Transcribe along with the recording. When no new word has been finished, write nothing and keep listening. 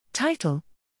Title: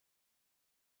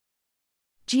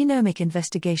 Genomic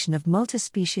investigation of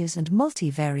multispecies and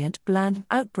multivariant blaNDM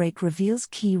outbreak reveals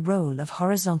key role of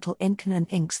horizontal IncN and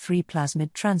IncX3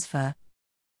 plasmid transfer.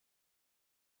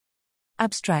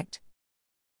 Abstract.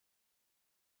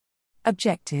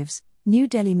 Objectives: New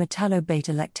Delhi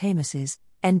metallo-beta-lactamases,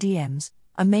 NDMs,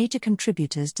 are major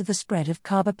contributors to the spread of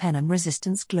carbapenem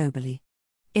resistance globally.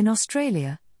 In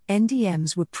Australia,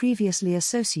 NDMs were previously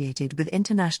associated with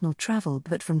international travel,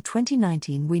 but from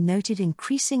 2019 we noted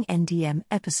increasing NDM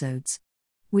episodes.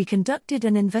 We conducted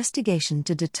an investigation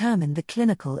to determine the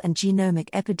clinical and genomic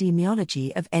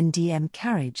epidemiology of NDM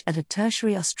carriage at a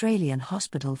tertiary Australian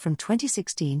hospital from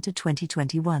 2016 to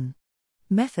 2021.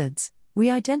 Methods: we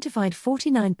identified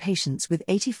 49 patients with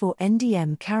 84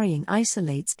 NDM carrying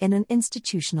isolates in an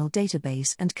institutional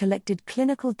database and collected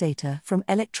clinical data from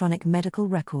electronic medical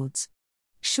records.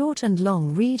 Short and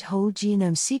long read whole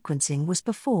genome sequencing was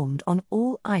performed on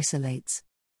all isolates.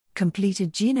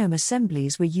 Completed genome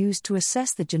assemblies were used to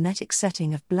assess the genetic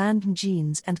setting of blaNDM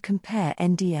genes and compare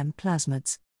NDM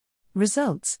plasmids.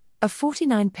 Results: of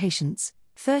 49 patients,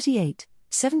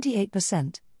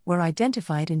 78% were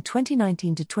identified in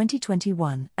 2019 to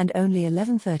 2021 and only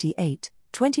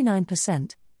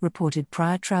 29%, reported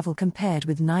prior travel compared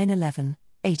with 82%,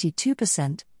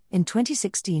 in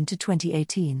 2016 to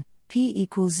 2018. P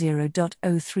equals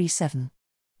 0.037.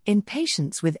 In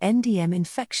patients with NDM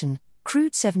infection,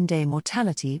 crude 7-day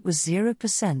mortality was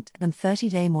 0% and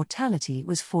 30-day mortality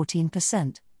was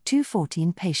 14%,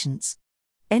 14 patients.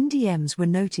 NDMs were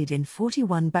noted in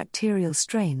 41 bacterial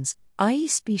strains, i.e.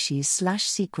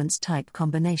 species/sequence type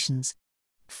combinations.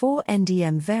 4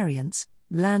 NDM variants,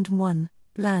 blaNDM1,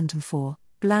 blaNDM4,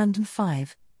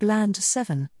 blaNDM5,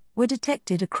 blaNDM7, were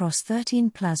detected across 13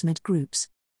 plasmid groups.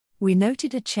 We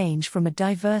noted a change from a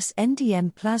diverse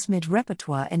NDM plasmid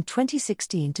repertoire in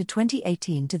 2016 to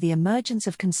 2018 to the emergence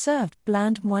of conserved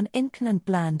blaNDM1 IncN and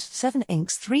blaNDM7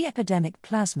 IncX3 epidemic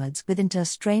plasmids with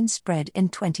inter-strain spread in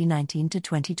 2019 to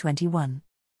 2021.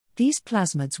 These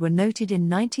plasmids were noted in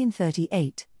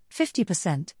 1938,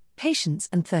 50%, patients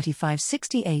and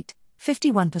 3568,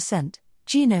 51%,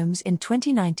 genomes in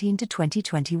 2019 to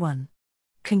 2021.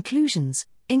 Conclusions: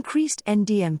 increased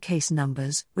NDM case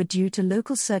numbers were due to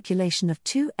local circulation of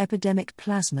 2 epidemic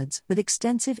plasmids with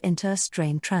extensive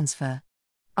inter-strain transfer.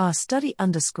 Our study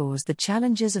underscores the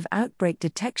challenges of outbreak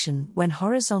detection when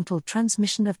horizontal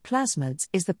transmission of plasmids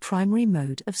is the primary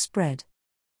mode of spread.